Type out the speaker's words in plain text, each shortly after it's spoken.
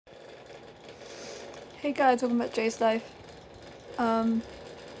Hey guys, welcome back to Jay's Life. This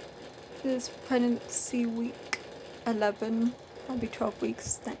is pregnancy week 11. I'll be 12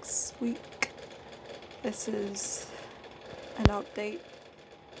 weeks next week. This is an update.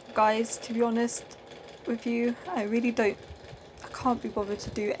 Guys, to be honest with you, I can't be bothered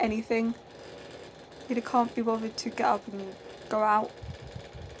to do anything. Really can't be bothered to get up and go out.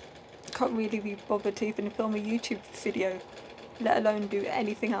 Can't really be bothered to even film a YouTube video, let alone do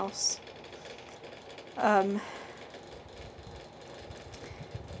anything else.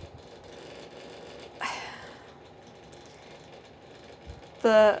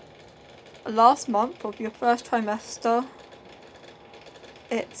 The last month of your first trimester,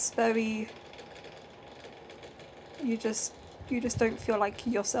 it's very, you just don't feel like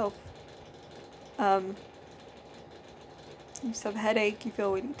yourself. You just have a headache, you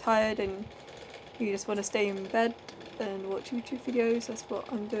feel really tired, and you just want to stay in bed and watch YouTube videos. That's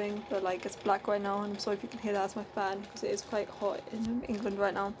what I'm doing, but like it's black right now, and I'm sorry if you can hear that as my fan because it is quite hot in England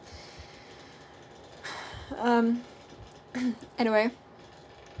right now. Anyway,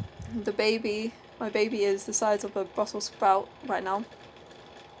 my baby is the size of a Brussels sprout right now.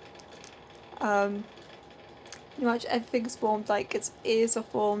 Pretty much everything's formed, like its ears are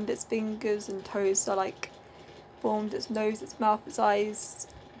formed, its fingers and toes are like formed, its nose, its mouth, its eyes,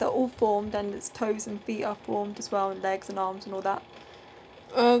 they're all formed, and its toes and feet are formed as well, and legs and arms and all that.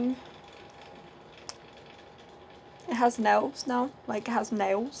 It has nails now, like it has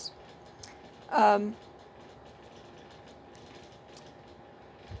nails.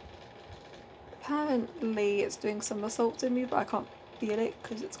 Apparently it's doing somersaults in me, but I can't feel it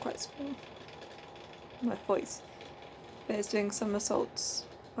because it's quite small, my voice. But it's doing somersaults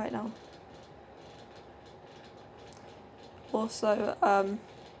right now. Also,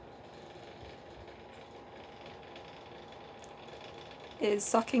 is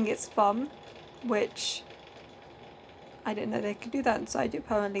sucking its thumb, which I didn't know they could do that inside.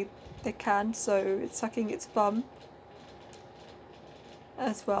 Apparently they can, so it's sucking its thumb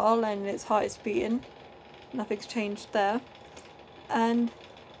as well, and its heart is beating. Nothing's changed there. And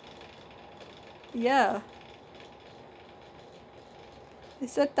yeah, they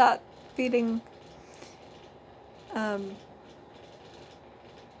said that feeling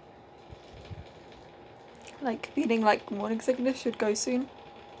like morning sickness should go soon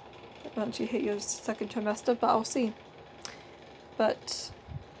once you hit your second trimester, but I'll see. But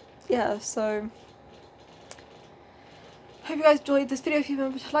yeah, so hope you guys enjoyed this video. If you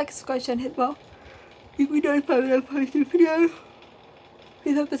remember to like, subscribe, share and hit the bell. You can notify when I post a video.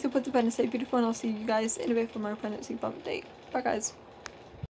 Please help us support the pregnancy, beautiful, and I'll see you guys in a bit for my pregnancy update. Bye guys.